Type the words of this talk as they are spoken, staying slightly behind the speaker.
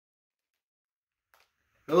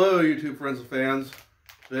Hello YouTube friends and fans.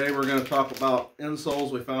 Today we're going to talk about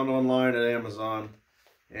insoles we found online at Amazon,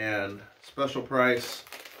 and special price.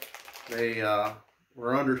 They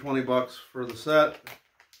were under 20 bucks for the set,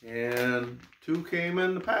 and 2 came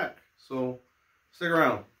in the pack, so stick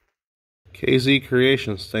around. KZ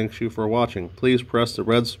Creations thanks you for watching. Please press the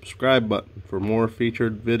red subscribe button for more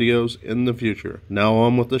featured videos in the future. Now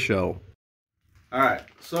on with the show. Alright,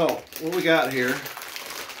 so what we got here,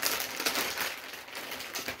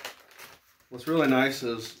 what's really nice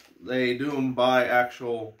is they do them by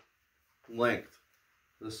actual length.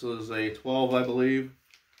 This is a 12, I believe.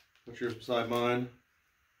 What's yours beside mine?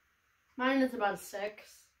 Mine is about 6.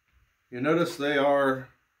 You notice they are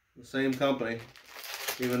the same company,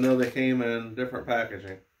 even though they came in different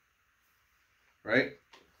packaging. Right?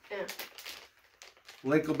 Yeah.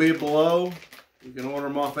 Link will be below. You can order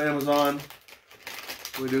them off Amazon.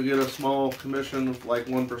 We do get a small commission of like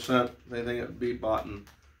 1%. They think it'd be bought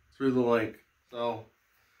through the link. So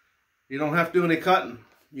you don't have to do any cutting.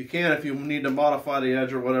 You can if you need to modify the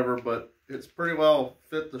edge or whatever, but it's pretty well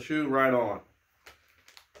fit the shoe right on.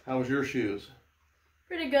 How was your shoes?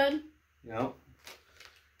 Pretty good. Yep.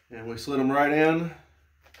 And we slid them right in.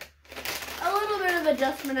 A little bit of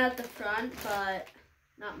adjustment at the front, but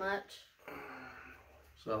not much.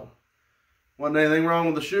 So, wasn't anything wrong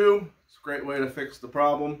with the shoe. It's a great way to fix the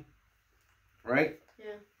problem. Right? Yeah.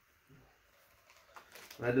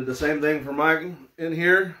 I did the same thing for mine in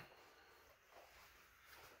here.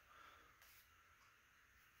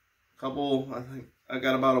 I think I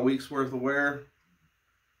got about a week's worth of wear.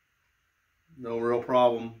 No real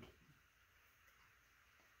problem.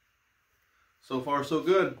 So far, so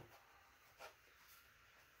good.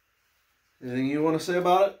 Anything you want to say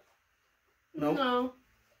about it? Nope. No.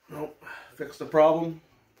 Nope. Fix the problem?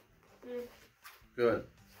 Good.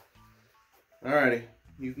 Alrighty.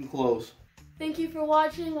 You can close. Thank you for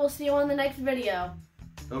watching. We'll see you on the next video.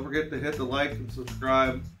 Don't forget to hit the like and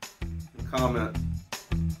subscribe and comment.